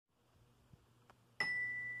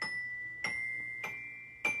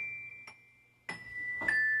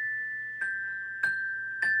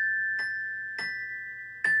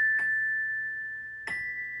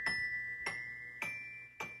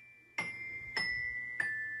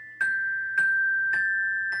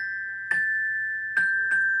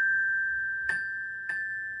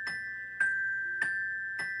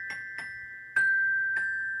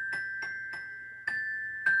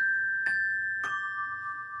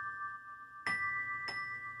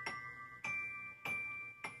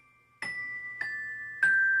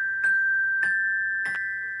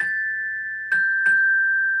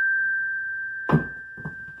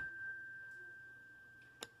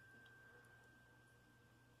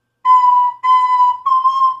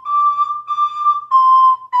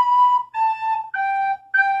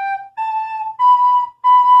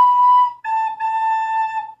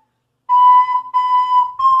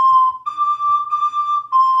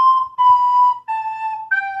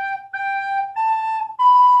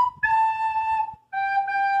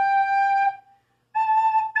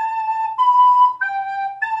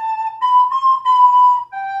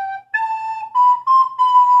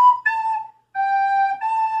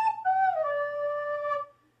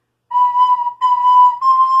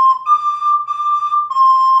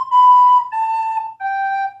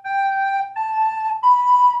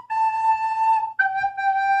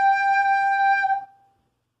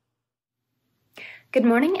Good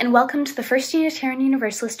morning and welcome to the First Unitarian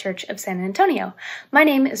Universalist Church of San Antonio. My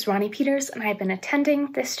name is Ronnie Peters and I've been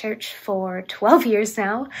attending this church for 12 years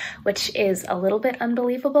now, which is a little bit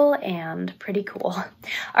unbelievable and pretty cool.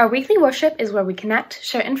 Our weekly worship is where we connect,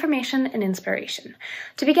 share information, and inspiration.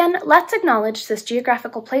 To begin, let's acknowledge this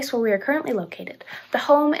geographical place where we are currently located, the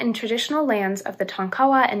home and traditional lands of the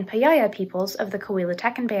Tonkawa and Payaya peoples of the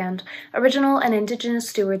Coahuila Band, original and indigenous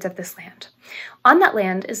stewards of this land. On that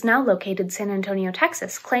land is now located San Antonio,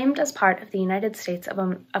 Texas, claimed as part of the United States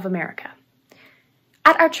of America.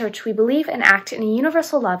 At our church, we believe and act in a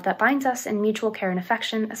universal love that binds us in mutual care and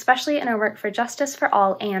affection, especially in our work for justice for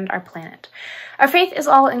all and our planet. Our faith is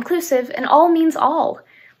all-inclusive, and all means all.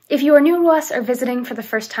 If you are new to us or visiting for the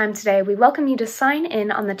first time today, we welcome you to sign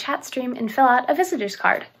in on the chat stream and fill out a visitor's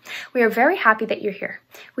card. We are very happy that you're here.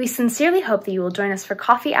 We sincerely hope that you will join us for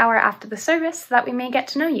coffee hour after the service so that we may get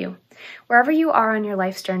to know you. Wherever you are on your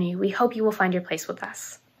life's journey, we hope you will find your place with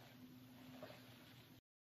us.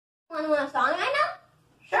 Want a song right now?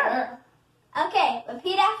 Sure. Okay,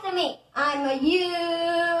 repeat after me. I'm a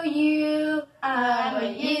you. I'm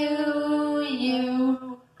a you.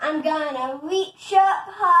 I'm gonna reach up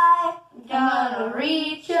high. Gonna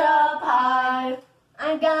reach up high.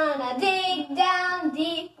 I'm gonna dig down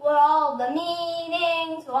deep where all the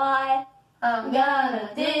meanings lie. I'm gonna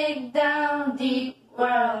dig down deep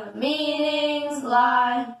where the meanings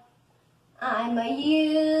lie. I'm a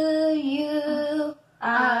you.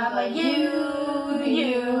 I'm a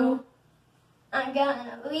you. I'm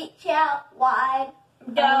gonna reach out wide.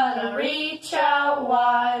 Gonna reach out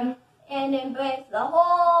wide. And embrace the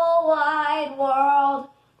whole wide world.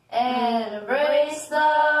 And embrace the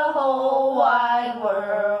whole wide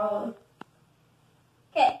world.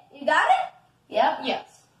 Okay, you got it? Yep.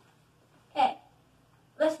 Yes. Okay,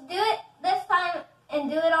 let's do it this time and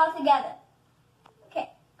do it all together. Okay,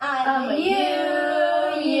 I'm a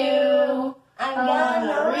you. I'm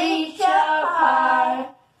gonna reach up high.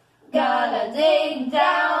 Gonna dig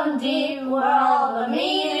down deep where all the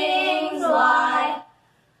meanings lie.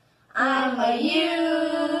 I'm a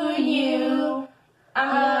you. I'm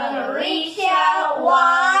gonna reach out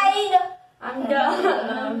wide. I'm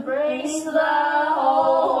gonna embrace the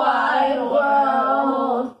whole wide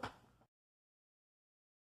world.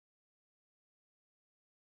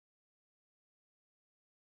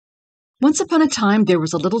 Once upon a time, there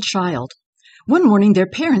was a little child. One morning, their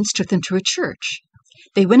parents took them to a church.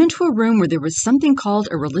 They went into a room where there was something called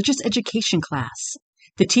a religious education class.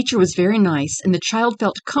 The teacher was very nice, and the child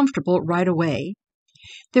felt comfortable right away.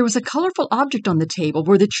 There was a colorful object on the table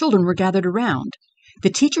where the children were gathered around. The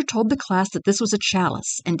teacher told the class that this was a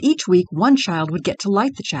chalice, and each week one child would get to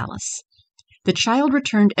light the chalice. The child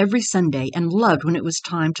returned every Sunday and loved when it was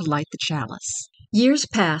time to light the chalice. Years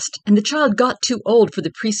passed, and the child got too old for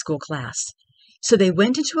the preschool class. So they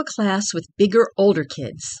went into a class with bigger, older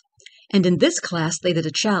kids. And in this class they lit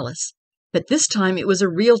a chalice. But this time it was a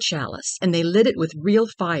real chalice, and they lit it with real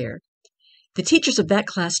fire. The teachers of that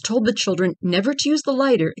class told the children never to use the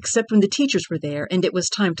lighter except when the teachers were there and it was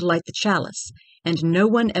time to light the chalice, and no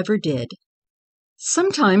one ever did.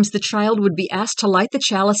 Sometimes the child would be asked to light the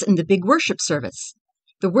chalice in the big worship service.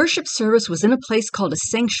 The worship service was in a place called a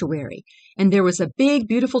sanctuary, and there was a big,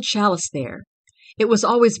 beautiful chalice there. It was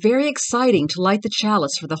always very exciting to light the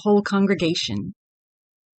chalice for the whole congregation.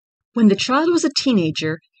 When the child was a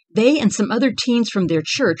teenager, they and some other teens from their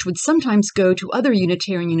church would sometimes go to other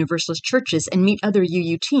Unitarian Universalist churches and meet other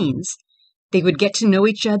UU teens. They would get to know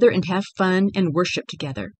each other and have fun and worship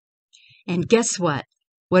together. And guess what?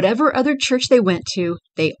 Whatever other church they went to,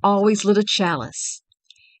 they always lit a chalice.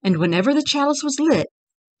 And whenever the chalice was lit,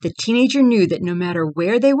 the teenager knew that no matter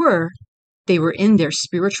where they were in their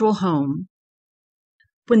spiritual home.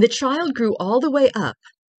 When the child grew all the way up,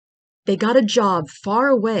 they got a job far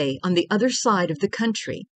away on the other side of the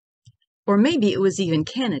country. Or maybe it was even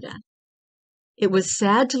Canada. It was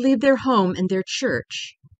sad to leave their home and their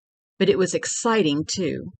church, but it was exciting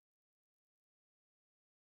too.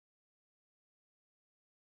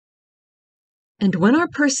 And when our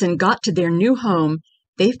person got to their new home,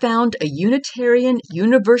 they found a Unitarian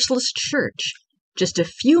Universalist church just a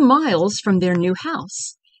few miles from their new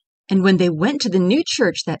house. And when they went to the new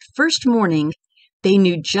church that first morning, they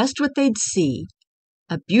knew just what they'd see,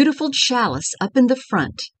 a beautiful chalice up in the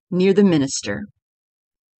front near the minister.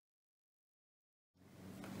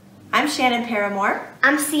 I'm Shannon Parramore.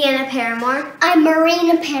 I'm Sienna Parramore. I'm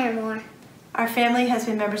Marena Parramore. Our family has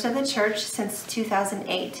been members of the church since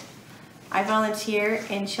 2008. I volunteer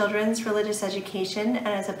in children's religious education and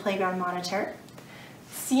as a playground monitor.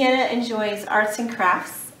 Sienna enjoys arts and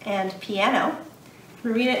crafts and piano.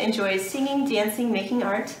 Marena enjoys singing, dancing, making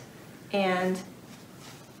art, and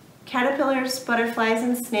caterpillars, butterflies,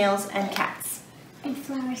 and snails, and cats. And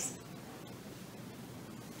flowers.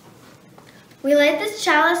 We light this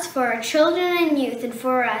chalice for our children and youth and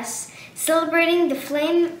for us, celebrating the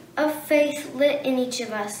flame of faith lit in each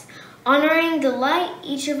of us, honoring the light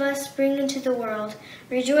each of us bring into the world,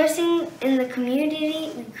 rejoicing in the community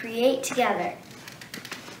we create together.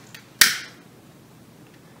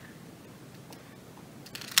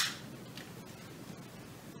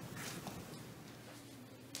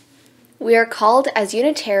 We are called as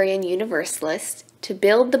Unitarian Universalists to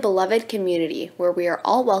build the beloved community where we are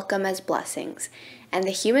all welcome as blessings, and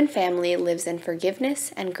the human family lives in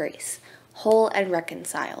forgiveness and grace, whole and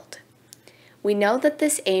reconciled. We know that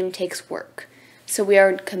this aim takes work, so we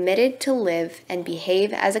are committed to live and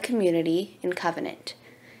behave as a community in covenant.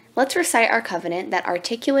 Let's recite our covenant that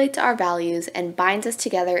articulates our values and binds us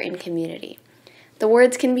together in community. The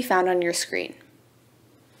words can be found on your screen.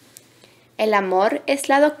 El amor es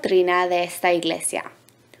la doctrina de esta iglesia.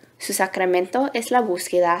 Su sacramento es la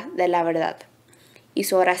búsqueda de la verdad. Y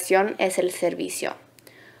su oración es el servicio.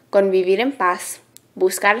 Convivir en paz,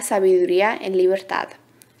 buscar sabiduría en libertad.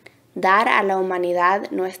 Dar a la humanidad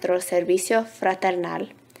nuestro servicio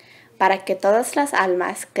fraternal, para que todas las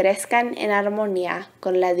almas crezcan en armonía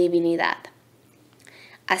con la divinidad.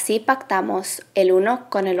 Así pactamos el uno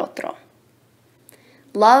con el otro.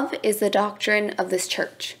 Love is the doctrine of this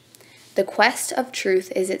church. The quest of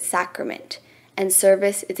truth is its sacrament, and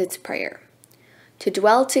service is its prayer. To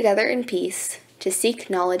dwell together in peace, to seek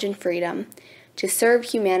knowledge and freedom, to serve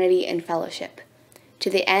humanity in fellowship, to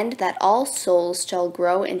the end that all souls shall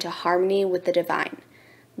grow into harmony with the divine.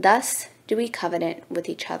 Thus do we covenant with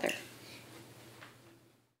each other.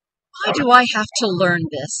 Why do I have to learn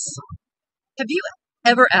this? Have you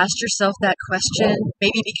ever asked yourself that question?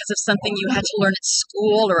 Maybe because of something you had to learn at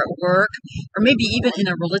school or at work, or maybe even in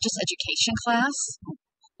a religious education class?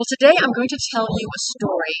 Well, today I'm going to tell you a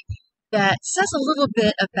story that says a little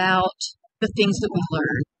bit about the things that we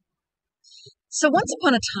learn. So once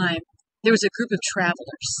upon a time, there was a group of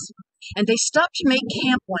travelers, and they stopped to make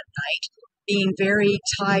camp one night, being very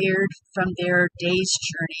tired from their day's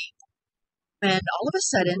journey, when all of a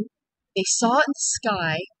sudden they saw in the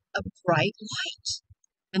sky a bright light,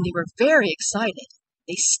 and they were very excited.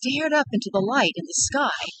 They stared up into the light in the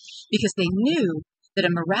sky because they knew that a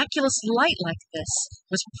miraculous light like this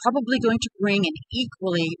was probably going to bring an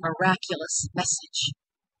equally miraculous message.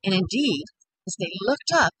 And indeed, as they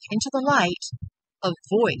looked up into the light, a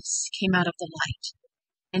voice came out of the light,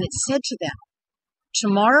 and it said to them,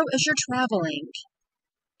 "Tomorrow as you're traveling,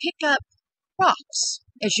 pick up rocks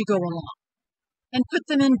as you go along, and put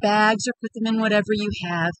them in bags or put them in whatever you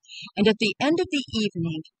have, and at the end of the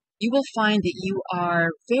evening, you will find that you are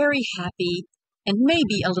very happy and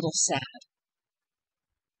maybe a little sad."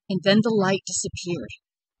 And then the light disappeared.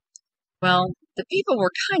 Well, the people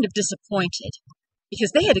were kind of disappointed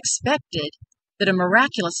because they had expected that a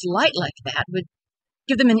miraculous light like that would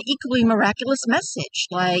give them an equally miraculous message,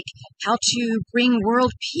 like how to bring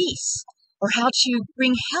world peace or how to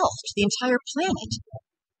bring health to the entire planet.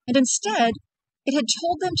 And instead, it had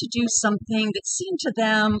told them to do something that seemed to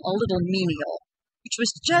them a little menial, which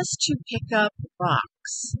was just to pick up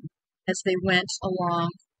rocks as they went along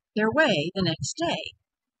their way the next day.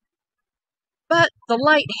 But the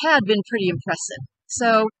light had been pretty impressive,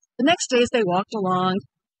 so the next day as they walked along,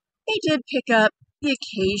 they did pick up the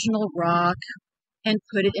occasional rock and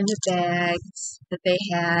put it in the bags that they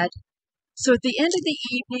had. So at the end of the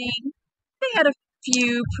evening, they had a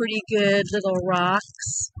few pretty good little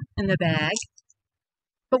rocks in the bag.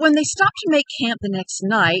 But when they stopped to make camp the next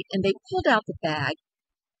night and they pulled out the bag,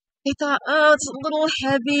 they thought, oh, it's a little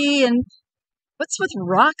heavy, and what's with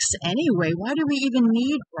rocks anyway? Why do we even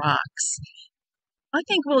need rocks? I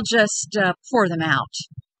think we'll just pour them out.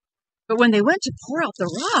 But when they went to pour out the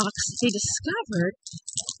rocks, they discovered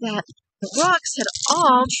that the rocks had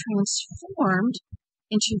all transformed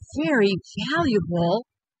into very valuable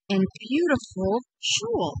and beautiful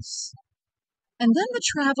jewels. And then the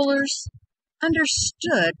travelers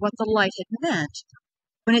understood what the light had meant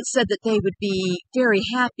when it said that they would be very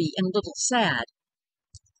happy and a little sad,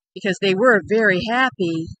 because they were very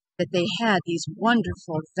happy that they had these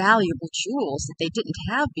wonderful, valuable jewels that they didn't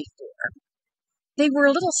have before. They were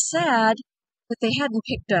a little sad that they hadn't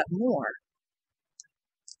picked up more.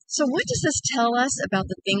 So what does this tell us about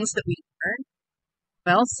the things that we learn?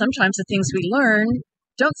 Well, sometimes the things we learn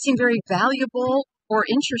don't seem very valuable or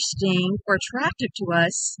interesting or attractive to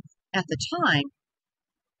us at the time.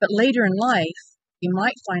 But later in life, you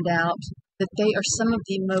might find out that they are some of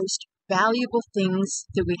the most valuable things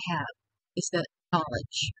that we have, is that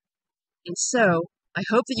knowledge. And so, I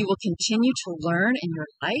hope that you will continue to learn in your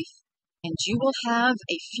life and you will have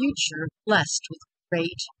a future blessed with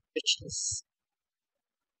great riches.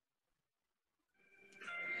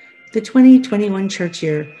 The 2021 church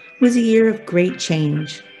year was a year of great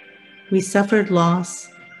change. We suffered loss,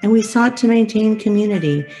 and we sought to maintain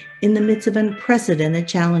community in the midst of unprecedented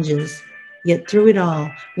challenges. Yet through it all,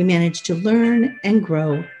 we managed to learn and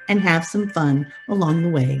grow and have some fun along the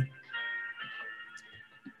way.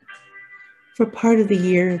 For part of the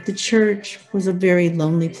year, the church was a very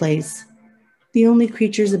lonely place. The only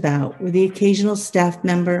creatures about were the occasional staff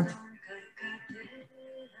member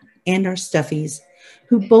and our stuffies,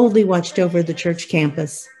 who boldly watched over the church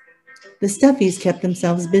campus. The stuffies kept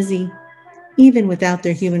themselves busy. Even without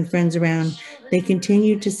their human friends around, they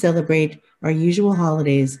continued to celebrate our usual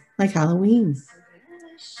holidays like Halloween,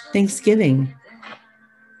 Thanksgiving,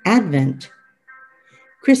 Advent,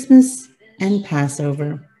 Christmas, and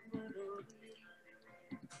Passover.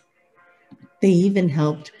 They even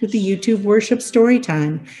helped with the YouTube worship story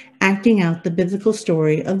time, acting out the biblical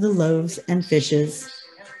story of the loaves and fishes.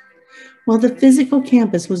 While the physical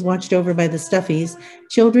campus was watched over by the stuffies,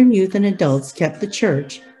 children, youth, and adults kept the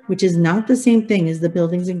church, which is not the same thing as the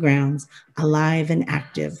buildings and grounds, alive and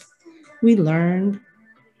active. We learned,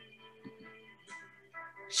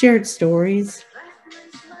 shared stories,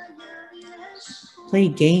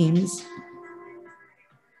 played games,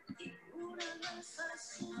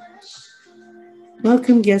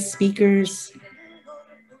 welcomed guest speakers,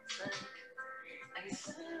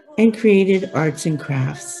 and created arts and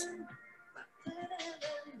crafts.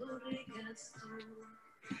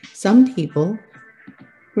 Some people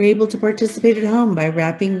were able to participate at home by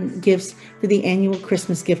wrapping gifts for the annual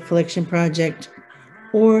Christmas gift collection project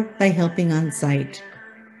or by helping on site.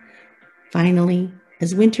 Finally,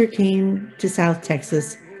 as winter came to South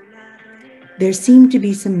Texas, there seemed to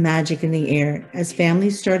be some magic in the air as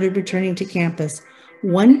families started returning to campus,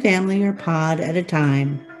 one family or pod at a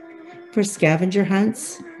time, for scavenger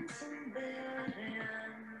hunts,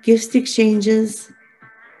 gift exchanges,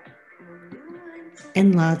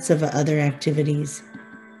 and lots of other activities.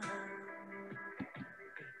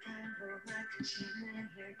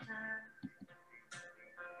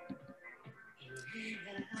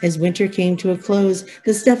 As winter came to a close,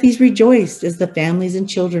 the stuffies rejoiced as the families and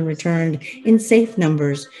children returned in safe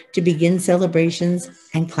numbers to begin celebrations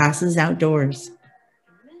and classes outdoors.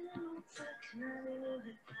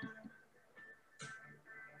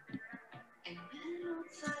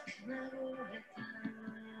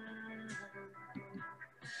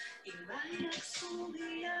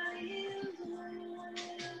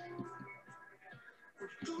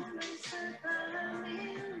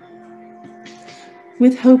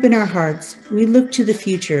 With hope in our hearts, we look to the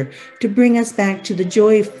future to bring us back to the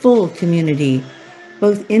joy-full community,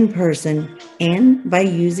 both in person and by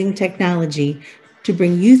using technology to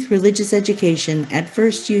bring youth religious education at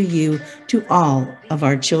First UU to all of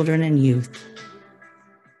our children and youth.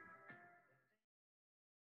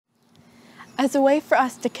 As a way for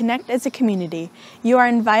us to connect as a community, you are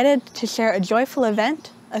invited to share a joyful event,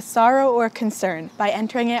 a sorrow, or a concern by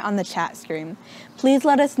entering it on the chat stream. Please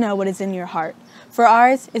let us know what is in your heart. For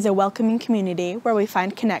ours is a welcoming community where we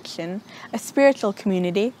find connection, a spiritual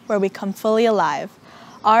community where we come fully alive.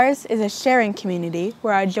 Ours is a sharing community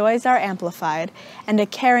where our joys are amplified, and a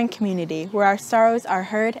caring community where our sorrows are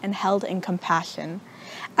heard and held in compassion.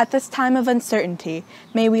 At this time of uncertainty,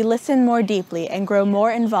 may we listen more deeply and grow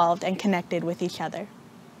more involved and connected with each other.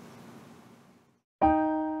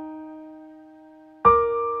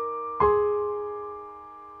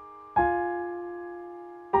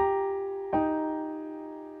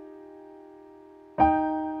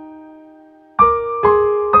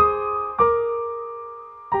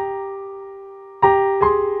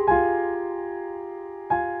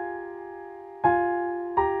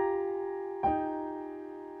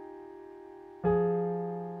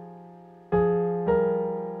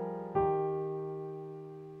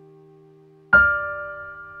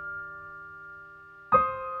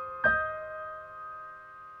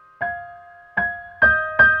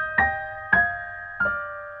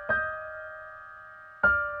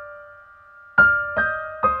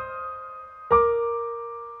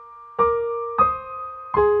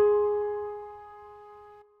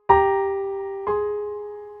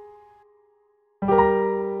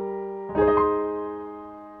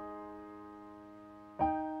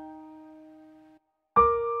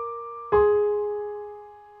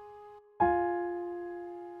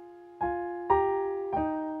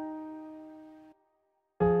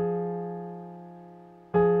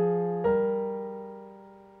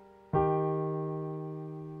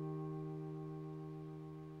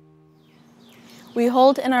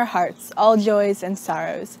 hold in our hearts all joys and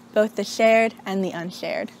sorrows, both the shared and the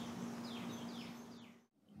unshared.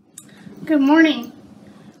 Good morning.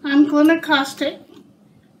 I'm Glenna Costick,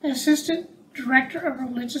 Assistant Director of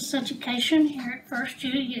Religious Education here at First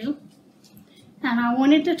UU, and I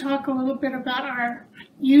wanted to talk a little bit about our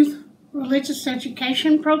youth religious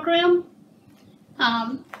education program.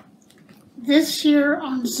 This year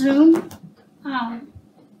on Zoom,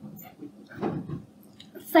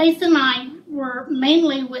 Faith and I were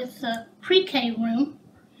mainly with the pre-K room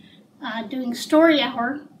doing story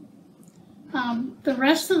hour. The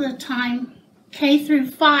rest of the time, K through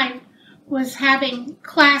 5 was having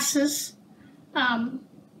classes.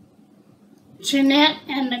 Jeanette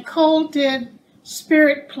and Nicole did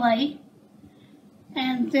spirit play,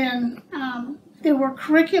 and then there were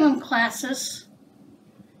curriculum classes,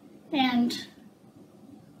 and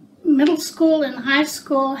middle school and high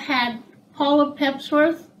school had Paula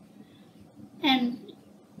Pepsworth and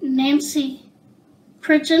Nancy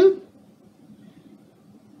Pridgeon.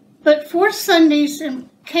 But 4 Sundays in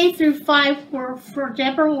K through 5 were for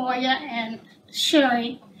Deborah Loya and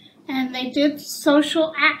Sheri, and they did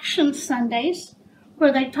social action Sundays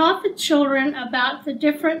where they taught the children about the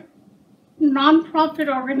different nonprofit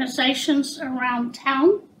organizations around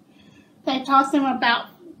town. They taught them about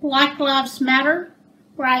Black Lives Matter,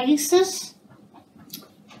 Chalices,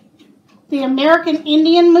 the American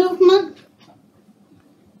Indian Movement,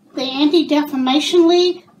 the Anti-Defamation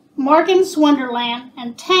League, Morgan's Wonderland,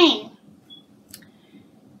 and Tang.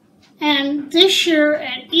 And this year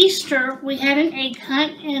at Easter, we had an egg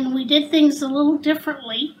hunt, and we did things a little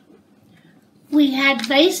differently. We had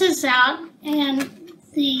vases out, and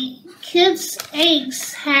the kids'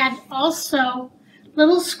 eggs had also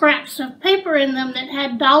little scraps of paper in them that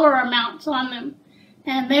had dollar amounts on them.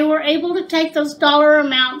 And they were able to take those dollar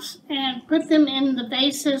amounts and put them in the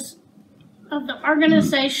vases of the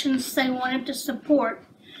organizations they wanted to support.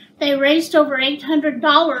 They raised over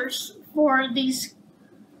 $800 for these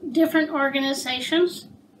different organizations.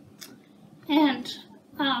 And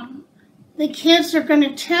the kids are going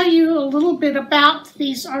to tell you a little bit about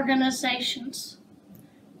these organizations.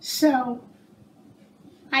 So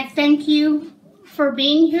I thank you for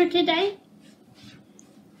being here today.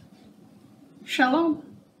 Shalom.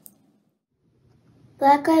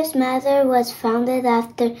 Black Lives Matter was founded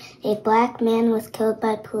after a black man was killed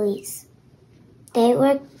by police. They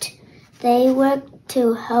worked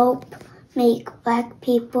to help make black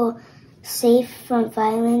people safe from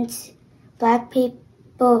violence. Black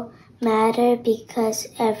people matter because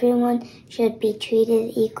everyone should be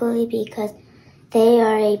treated equally because they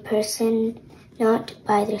are a person, not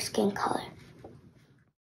by their skin color.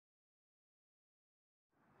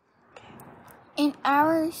 In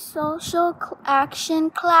our social action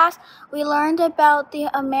class, we learned about the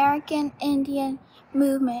American Indian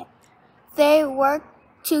movement. They worked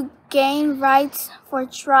to gain rights for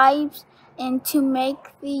tribes and to make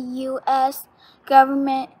the U.S.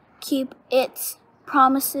 government keep its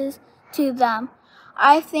promises to them.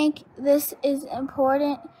 I think this is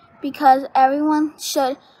important because everyone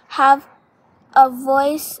should have a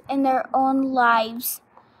voice in their own lives,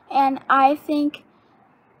 and I think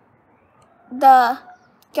the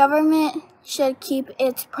government should keep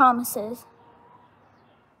its promises.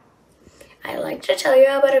 I'd like to tell you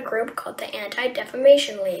about a group called the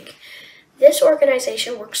Anti-Defamation League. This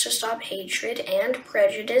organization works to stop hatred and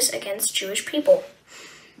prejudice against Jewish people.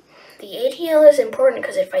 The ADL is important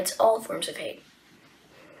because it fights all forms of hate.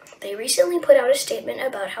 They recently put out a statement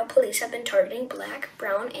about how police have been targeting Black,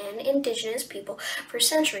 brown, and Indigenous people for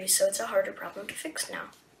centuries, so it's a harder problem to fix now.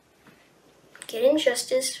 Getting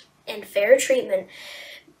justice and fair treatment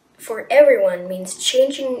for everyone means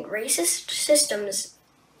changing racist systems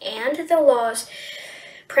and the laws,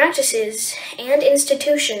 practices, and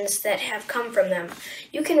institutions that have come from them.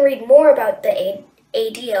 You can read more about the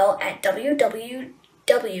ADL at www.adl.org.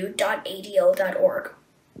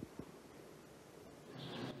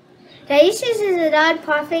 Chalices is a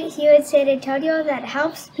non-profit here in San Antonio that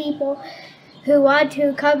helps people who want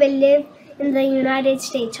to come and live in the United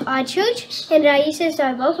States. Our church and Chalices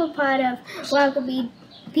are both a part of welcoming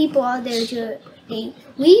people on their journey.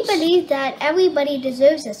 We believe that everybody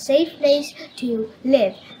deserves a safe place to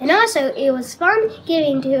live. And also, it was fun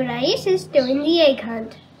giving to Chalices during the egg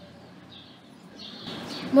hunt.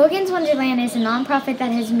 Morgan's Wonderland is a nonprofit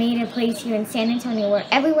that has made a place here in San Antonio where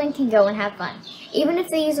everyone can go and have fun, even if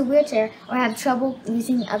they use a wheelchair or have trouble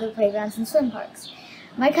using other playgrounds and swim parks.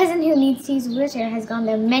 My cousin who needs to use a wheelchair has gone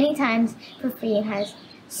there many times for free and has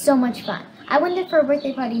so much fun. I went there for a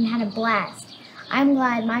birthday party and had a blast. I'm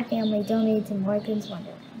glad my family donated to Morgan's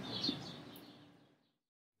Wonderland.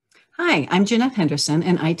 Hi, I'm Jeanette Henderson,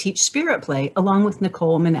 and I teach Spirit Play along with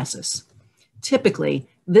Nicole Meneses. Typically,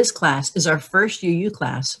 this class is our first UU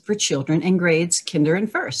class for children in grades kinder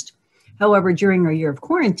and first. However, during our year of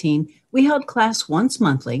quarantine, we held class once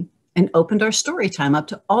monthly and opened our story time up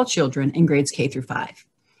to all children in grades K through 5.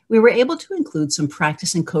 We were able to include some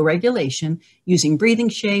practice in co-regulation using breathing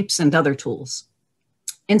shapes and other tools.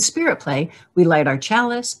 In Spirit Play, we light our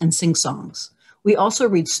chalice and sing songs. We also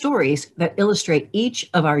read stories that illustrate each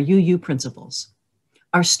of our UU principles.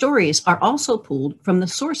 Our stories are also pulled from the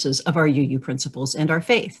sources of our UU principles and our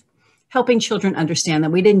faith, helping children understand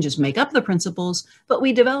that we didn't just make up the principles, but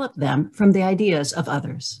we developed them from the ideas of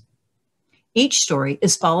others. Each story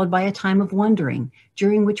is followed by a time of wondering,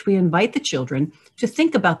 during which we invite the children to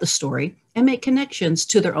think about the story and make connections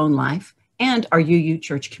to their own life and our UU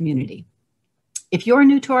church community. If you're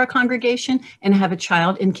new to our congregation and have a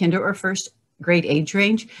child in kinder or first grade age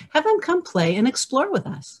range, have them come play and explore with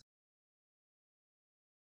us.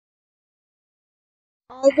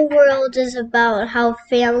 All the World is about how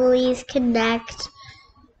families connect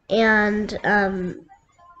and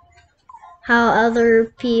how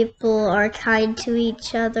other people are kind to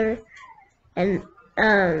each other, and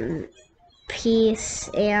peace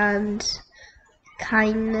and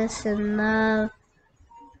kindness and love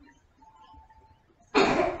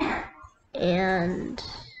and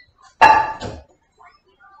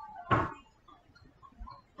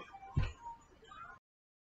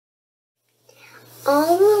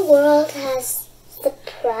all the world has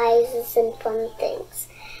surprises and fun things,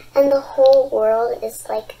 and the whole world is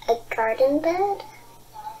like a garden bed.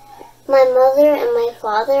 My mother and my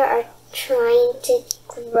father are trying to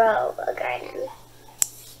grow a garden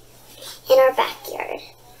in our backyard.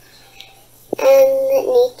 And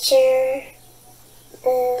nature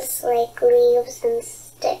is like leaves and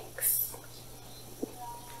sticks,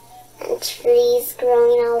 and trees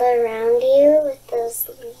growing all around you with those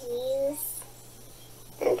leaves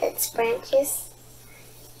and its branches,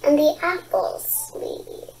 and the apples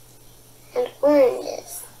maybe, and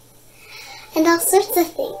oranges, and all sorts of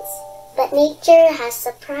things. But nature has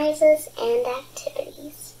surprises and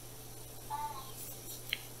activities.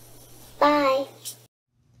 Bye.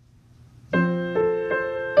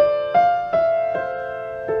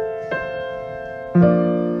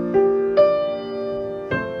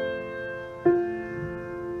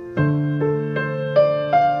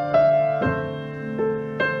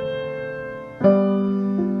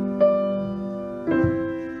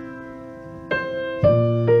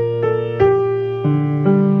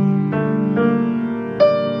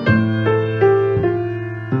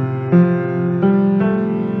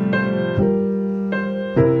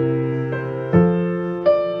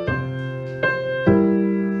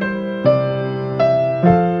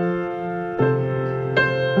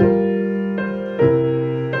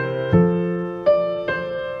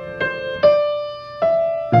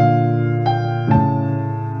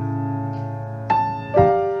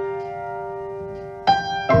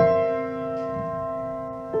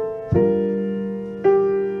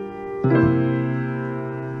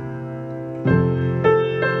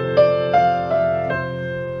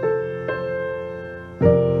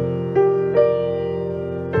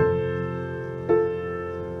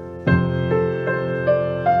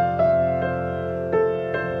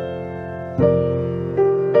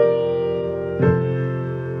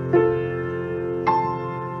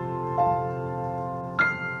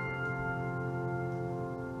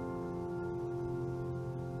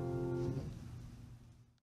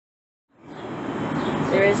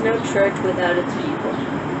 There is no church without its people.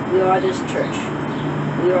 We are this church.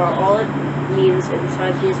 We are all it means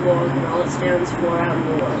inside these walls and all it stands for out in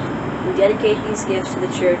the world. We dedicate these gifts to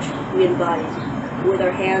the church we embody, with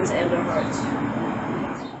our hands and our hearts.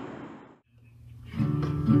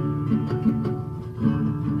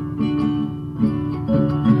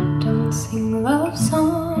 Don't sing love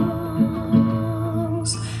songs,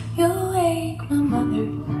 you'll wake my mother.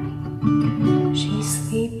 She's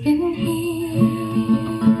sleeping here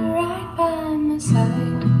right by my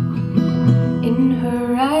side. In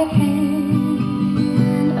her right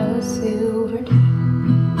hand a silver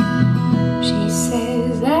dime. She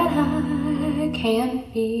says that I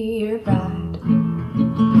can't be your bride.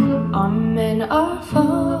 Our men are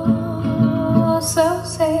false, so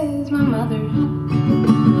says my mother.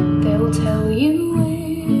 They'll tell you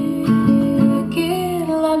wicked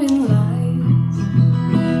loving lies,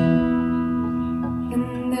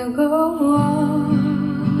 and they'll go off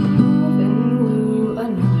and woo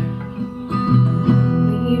another,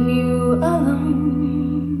 leave you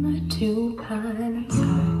alone to pine inside.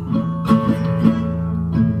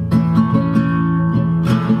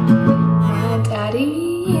 My daddy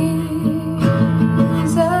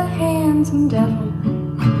handsome devil.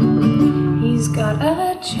 He's got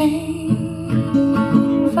a chain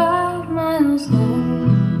 5 miles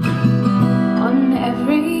long. On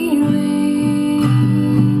every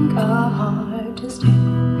link a heart to steal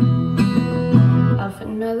of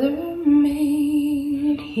another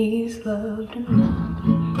maid he's loved and loved.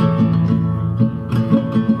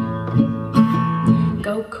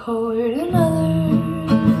 Go court another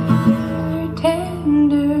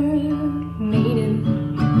tender maiden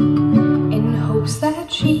in hopes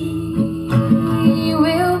that she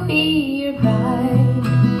will be your bride.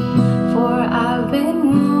 For I've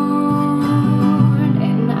been warned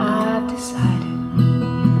and I've decided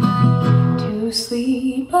to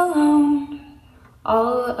sleep alone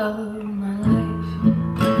all of my life.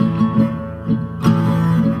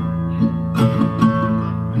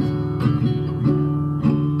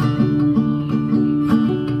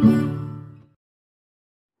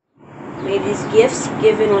 May these gifts,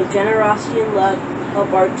 given with generosity and love,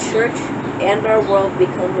 help our church and our world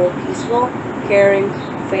become more peaceful, caring,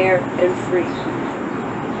 fair, and free.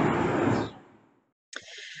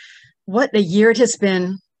 What a year it has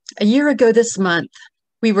been. A year ago this month,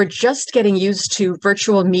 we were just getting used to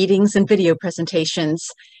virtual meetings and video presentations.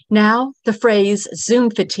 Now, the phrase Zoom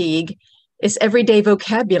fatigue is everyday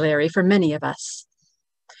vocabulary for many of us.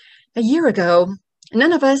 A year ago,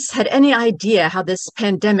 none of us had any idea how this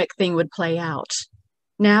pandemic thing would play out.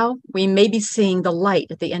 Now, we may be seeing the light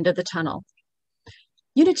at the end of the tunnel.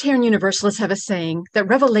 Unitarian Universalists have a saying that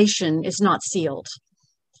revelation is not sealed.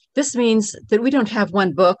 This means that we don't have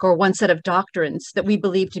one book or one set of doctrines that we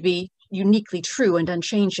believe to be uniquely true and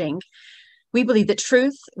unchanging. We believe that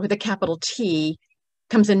truth, with a capital T,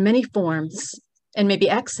 comes in many forms and may be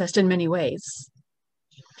accessed in many ways.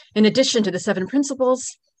 In addition to the 7 principles,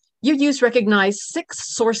 UUs recognize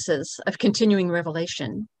 6 sources of continuing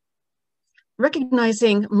revelation.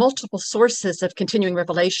 Recognizing multiple sources of continuing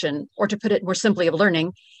revelation, or to put it more simply, of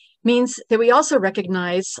learning, means that we also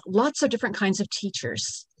recognize lots of different kinds of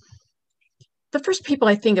teachers. The first people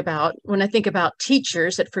I think about when I think about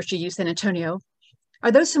teachers at First UU San Antonio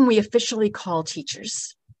are those whom we officially call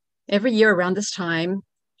teachers. Every year around this time,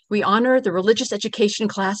 we honor the religious education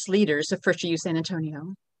class leaders of First UU San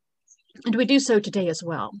Antonio, and we do so today as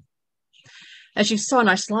well. As you saw in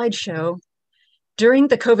our slideshow, during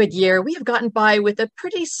the COVID year, we have gotten by with a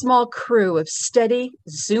pretty small crew of steady,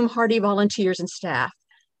 Zoom-hardy volunteers and staff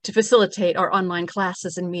to facilitate our online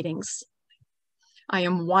classes and meetings. I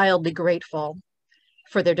am wildly grateful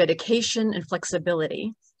for their dedication and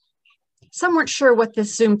flexibility. Some weren't sure what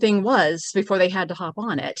this Zoom thing was before they had to hop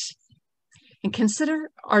on it. And consider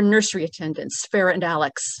our nursery attendants, Farrah and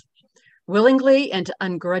Alex, willingly and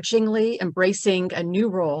ungrudgingly embracing a new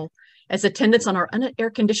role as attendants on our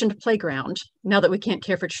unair-conditioned playground, now that we can't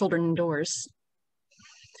care for children indoors.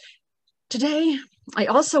 Today, I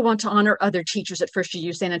also want to honor other teachers at First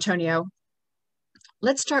UU San Antonio.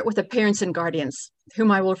 Let's start with the parents and guardians,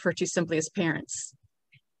 whom I will refer to simply as parents.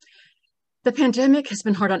 The pandemic has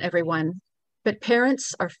been hard on everyone, but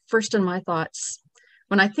parents are first in my thoughts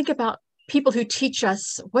when I think about people who teach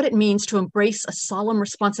us what it means to embrace a solemn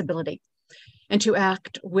responsibility and to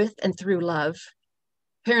act with and through love.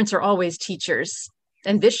 Parents are always teachers,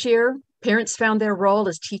 and this year, parents found their role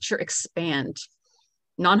as teacher expand.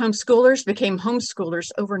 Non-homeschoolers became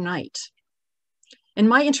homeschoolers overnight. In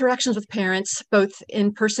my interactions with parents, both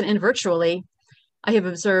in person and virtually, I have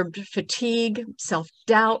observed fatigue,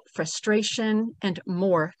 self-doubt, frustration, and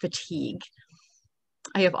more fatigue.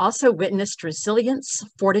 I have also witnessed resilience,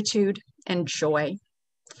 fortitude, and joy.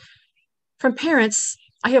 From parents,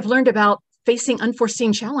 I have learned about facing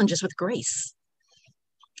unforeseen challenges with grace.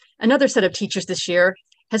 Another set of teachers this year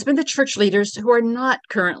has been the church leaders who are not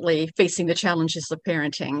currently facing the challenges of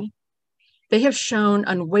parenting. They have shown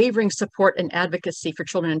unwavering support and advocacy for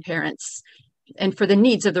children and parents, and for the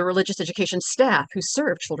needs of the religious education staff who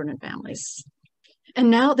serve children and families.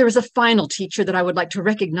 And now there is a final teacher that I would like to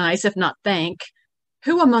recognize, if not thank.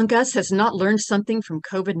 Who among us has not learned something from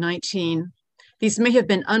COVID-19? These may have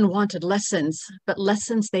been unwanted lessons, but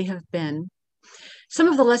lessons they have been. Some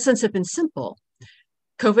of the lessons have been simple.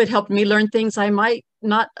 COVID helped me learn things I might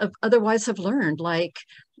not otherwise have learned, like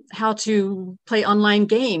how to play online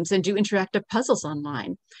games and do interactive puzzles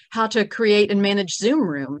online, how to create and manage Zoom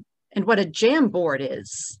Room, and what a Jamboard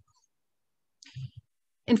is.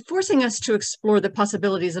 In forcing us to explore the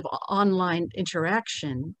possibilities of online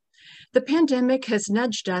interaction, the pandemic has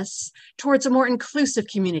nudged us towards a more inclusive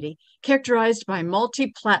community characterized by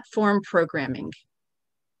multi-platform programming.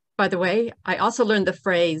 By the way, I also learned the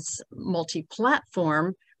phrase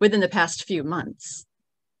multi-platform within the past few months.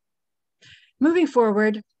 Moving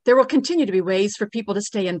forward, There will continue to be ways for people to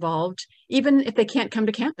stay involved, even if they can't come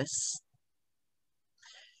to campus.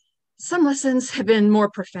 Some lessons have been more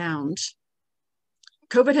profound.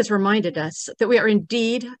 COVID has reminded us that we are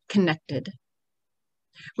indeed connected.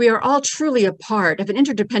 We are all truly a part of an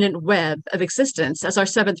interdependent web of existence, as our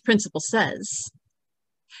 7th principle says.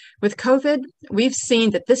 With COVID, we've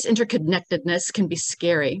seen that this interconnectedness can be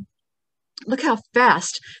scary. Look how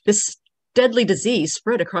fast this deadly disease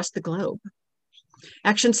spread across the globe.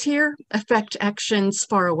 Actions here affect actions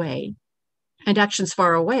far away, and actions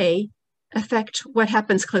far away affect what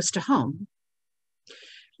happens close to home.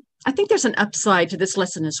 I think there's an upside to this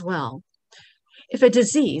lesson as well. If a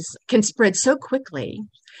disease can spread so quickly,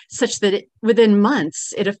 such that within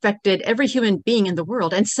months it affected every human being in the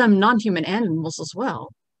world and some non-human animals as well,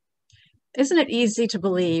 isn't it easy to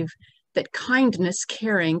believe that kindness,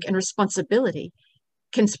 caring, and responsibility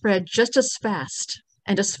can spread just as fast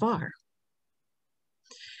and as far?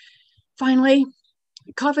 Finally,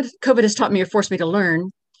 COVID has taught me or forced me to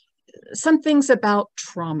learn some things about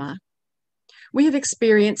trauma. We have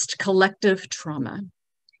experienced collective trauma.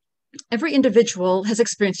 Every individual has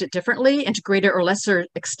experienced it differently and to greater or lesser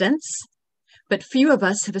extents, but few of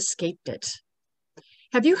us have escaped it.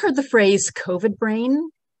 Have you heard the phrase COVID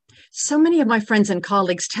brain? So many of my friends and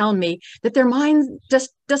colleagues tell me that their mind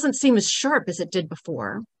just doesn't seem as sharp as it did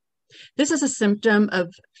before. This is a symptom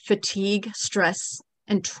of fatigue, stress,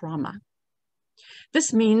 and trauma.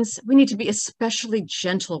 This means we need to be especially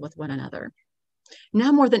gentle with one another.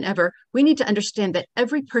 Now more than ever, we need to understand that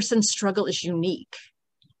every person's struggle is unique.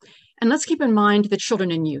 And let's keep in mind the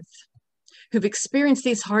children and youth who've experienced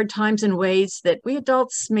these hard times in ways that we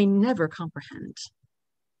adults may never comprehend.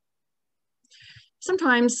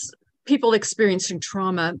 Sometimes people experiencing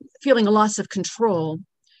trauma, feeling a loss of control,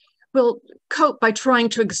 will cope by trying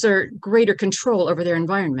to exert greater control over their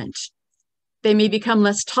environment. They may become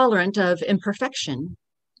less tolerant of imperfection.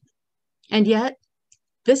 And yet,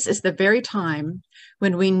 this is the very time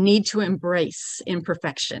when we need to embrace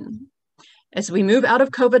imperfection. As we move out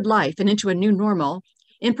of COVID life and into a new normal,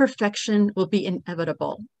 imperfection will be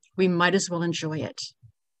inevitable. We might as well enjoy it.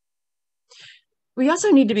 We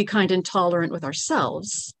also need to be kind and tolerant with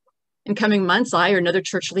ourselves. In coming months, I or another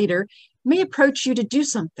church leader may approach you to do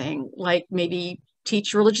something like maybe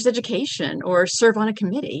teach religious education or serve on a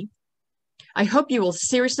committee. I hope you will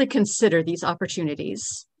seriously consider these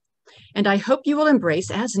opportunities. And I hope you will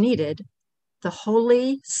embrace, as needed, the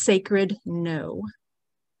holy, sacred no.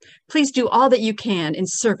 Please do all that you can in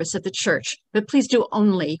service of the church, but please do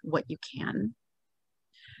only what you can.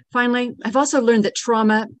 Finally, I've also learned that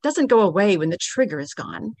trauma doesn't go away when the trigger is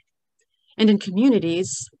gone. And in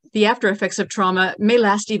communities, the after effects of trauma may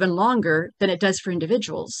last even longer than it does for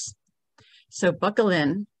individuals. So buckle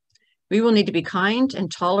in. We will need to be kind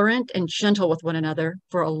and tolerant and gentle with one another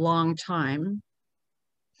for a long time.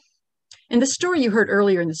 In the story you heard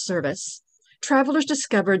earlier in the service, travelers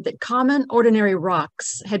discovered that common, ordinary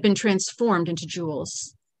rocks had been transformed into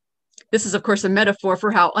jewels. This is, of course, a metaphor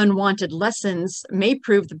for how unwanted lessons may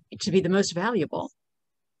prove to be the most valuable.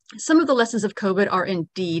 Some of the lessons of COVID are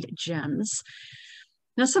indeed gems.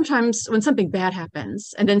 Now, sometimes when something bad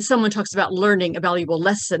happens, and then someone talks about learning a valuable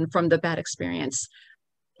lesson from the bad experience,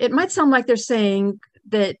 it might sound like they're saying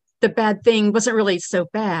that the bad thing wasn't really so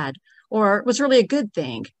bad, or was really a good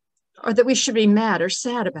thing, or that we should be mad or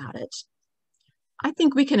sad about it. I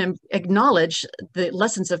think we can acknowledge the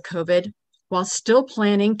lessons of COVID while still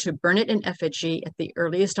planning to burn it in effigy at the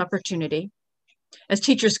earliest opportunity. As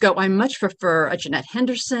teachers go, I much prefer a Jeanette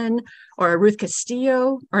Henderson or a Ruth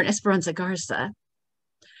Castillo or an Esperanza Garza,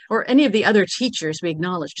 or any of the other teachers we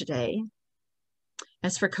acknowledge today.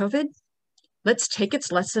 As for COVID, let's take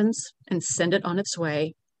its lessons and send it on its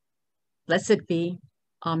way. Blessed be.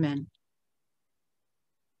 Amen.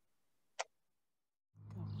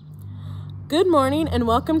 Good morning and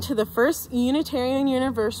welcome to the First Unitarian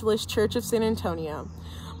Universalist Church of San Antonio.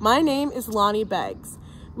 My name is Lonnie Beggs.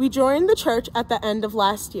 We joined the church at the end of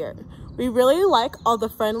last year. We really like all the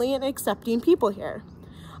friendly and accepting people here.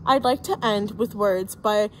 I'd like to end with words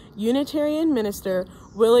by Unitarian minister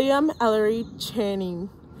William Ellery Channing.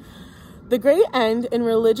 The great end in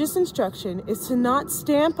religious instruction is to not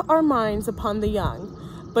stamp our minds upon the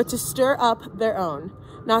young, but to stir up their own.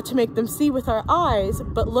 Not to make them see with our eyes,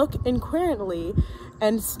 but look inquiringly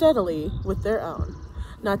and steadily with their own.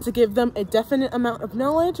 Not to give them a definite amount of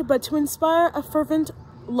knowledge, but to inspire a fervent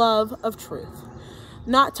love of truth.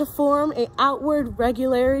 Not to form an outward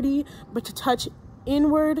regularity, but to touch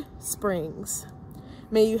inward springs.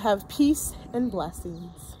 May you have peace and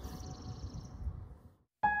blessings.